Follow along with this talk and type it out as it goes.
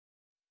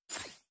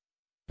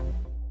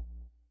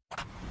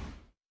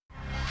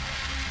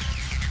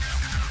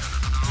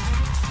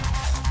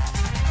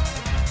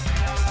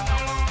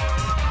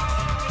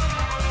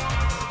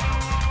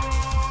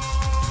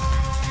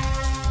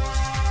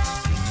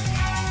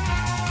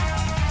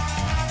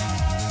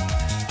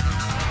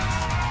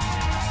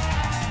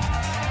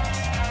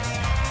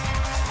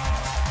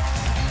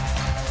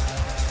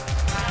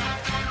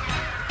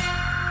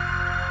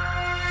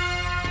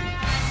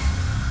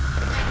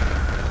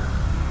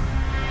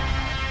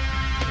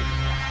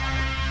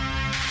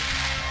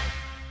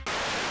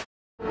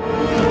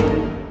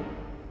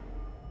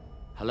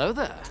Hello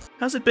there.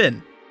 How's it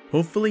been?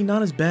 Hopefully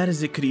not as bad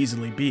as it could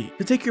easily be.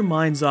 To take your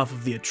minds off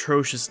of the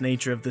atrocious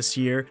nature of this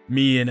year,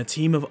 me and a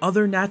team of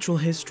other natural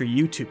history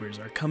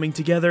YouTubers are coming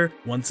together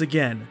once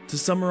again to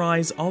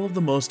summarize all of the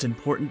most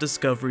important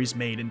discoveries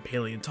made in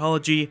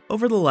paleontology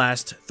over the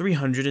last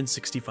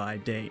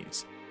 365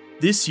 days.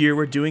 This year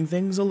we're doing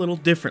things a little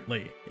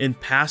differently. In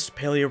past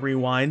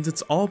PaleoRewinds,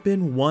 it's all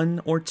been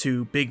 1 or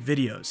 2 big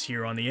videos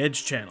here on the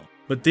E.D.G.E channel,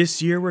 but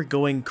this year we're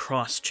going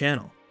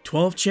cross-channel.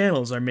 12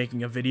 channels are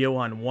making a video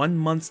on 1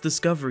 month's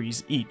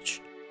discoveries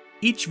each.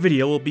 Each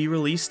video will be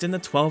released in the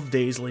 12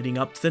 days leading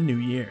up to the new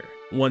year.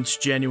 Once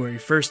January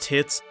 1st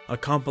hits, a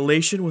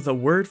compilation with a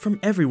word from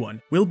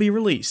everyone will be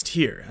released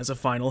here as a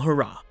final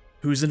hurrah.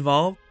 Who's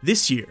involved?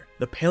 This year,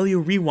 the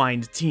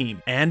PaleoRewind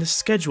team, and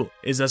schedule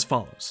is as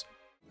follows.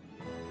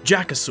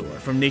 Jacosaur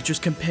from Nature's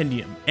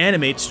Compendium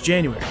animates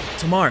January,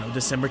 tomorrow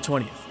December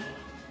 20th.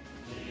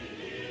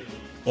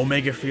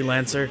 Omega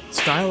Freelancer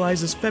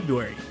stylizes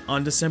February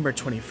on December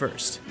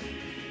 21st.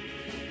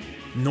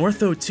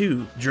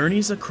 North02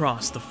 journeys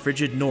across the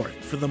frigid north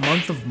for the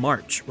month of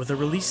March with a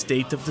release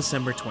date of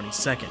December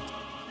 22nd.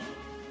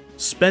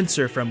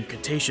 Spencer from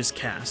Cretaceous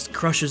cast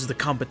crushes the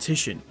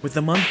competition with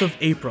the month of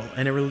April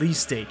and a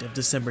release date of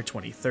December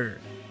 23rd.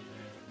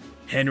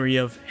 Henry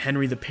of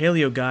Henry the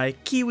PaleoGuy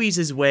kiwis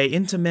his way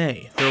into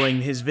May,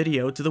 throwing his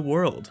video to the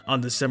world on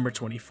December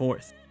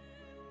 24th.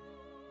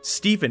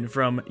 Stephen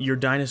from Your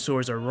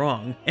Dinosaurs Are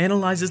Wrong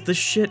analyzes the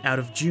shit out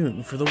of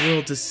June for the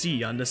world to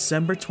see on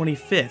December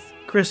 25th,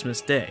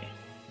 Christmas Day.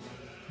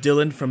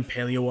 Dylan from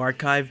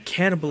PaleoArchive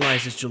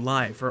cannibalizes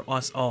July for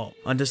us all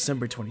on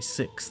December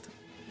 26th.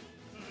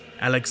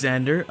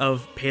 Alexander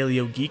of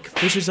PaleoGeek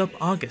fishes up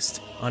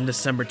August on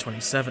December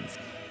 27th.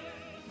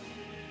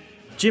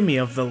 Jimmy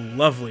of the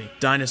lovely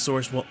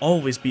Dinosaurs Will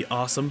Always Be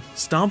Awesome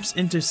stomps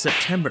into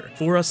September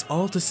for us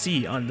all to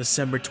see on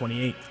December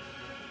 28th.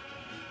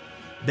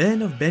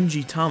 Ben of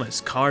Benji Thomas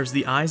carves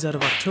the eyes out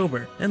of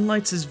October and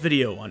lights his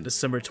video on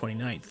December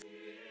 29th.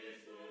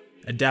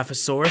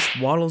 Edaphosaurus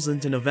waddles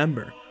into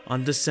November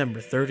on December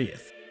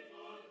 30th.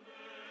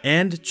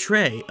 And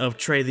Trey of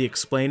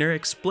TreytheExplainer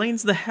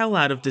explains the hell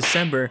out of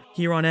December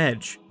here on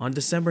E.D.G.E on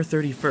December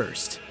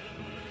 31st.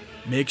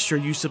 Make sure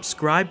you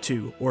subscribe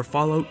to or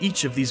follow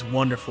each of these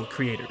wonderful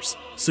creators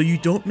so you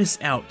don't miss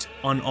out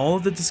on all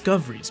of the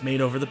discoveries made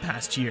over the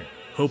past year.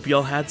 Hope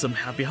y'all had some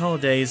happy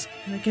holidays,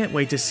 and I can't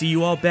wait to see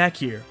you all back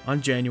here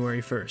on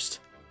January 1st.